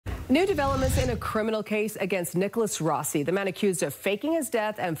New developments in a criminal case against Nicholas Rossi, the man accused of faking his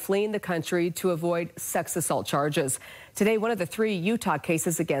death and fleeing the country to avoid sex assault charges. Today, one of the 3 Utah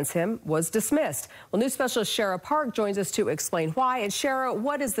cases against him was dismissed. Well, news specialist Shara Park joins us to explain why. And Shara,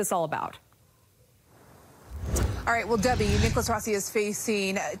 what is this all about? All right, well, Debbie, Nicholas Rossi is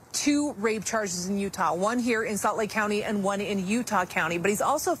facing 2 rape charges in Utah, one here in Salt Lake County and one in Utah County. But he's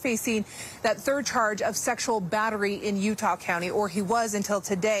also facing that 3rd charge of sexual battery in Utah County, or he was until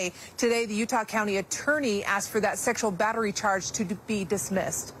today. Today, the Utah County attorney asked for that sexual battery charge to be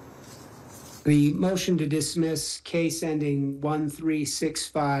dismissed. The motion to dismiss case ending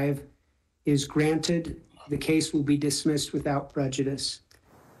 1365 is granted. The case will be dismissed without prejudice.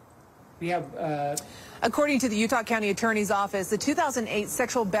 We have According to the Utah County Attorney's Office, the 2008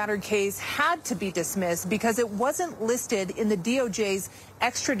 sexual battery case had to be dismissed because it wasn't listed in the DOJ's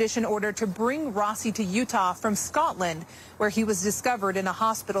extradition order to bring Rossi to Utah from Scotland, where he was discovered in a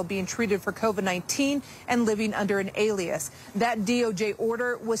hospital being treated for COVID-19 and living under an alias. That DOJ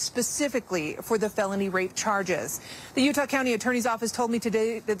order was specifically for the felony rape charges. The Utah County Attorney's Office told me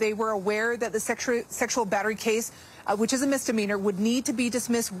today that they were aware that the sexual battery case, which is a misdemeanor, would need to be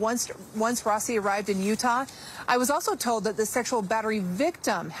dismissed once Rossi arrived in Utah. I was also told that the sexual battery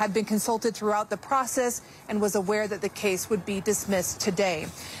victim had been consulted throughout the process and was aware that the case would be dismissed today.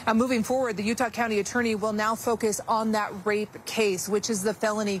 Now, moving forward, the Utah County Attorney will now focus on that rape case, which is the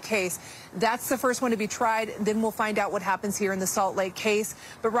felony case. That's the first one to be tried. Then we'll find out what happens here in the Salt Lake case.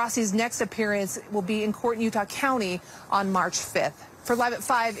 But Rossi's next appearance will be in court in Utah County on March 5th. For Live at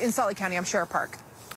 5 in Salt Lake County, I'm Shara Park.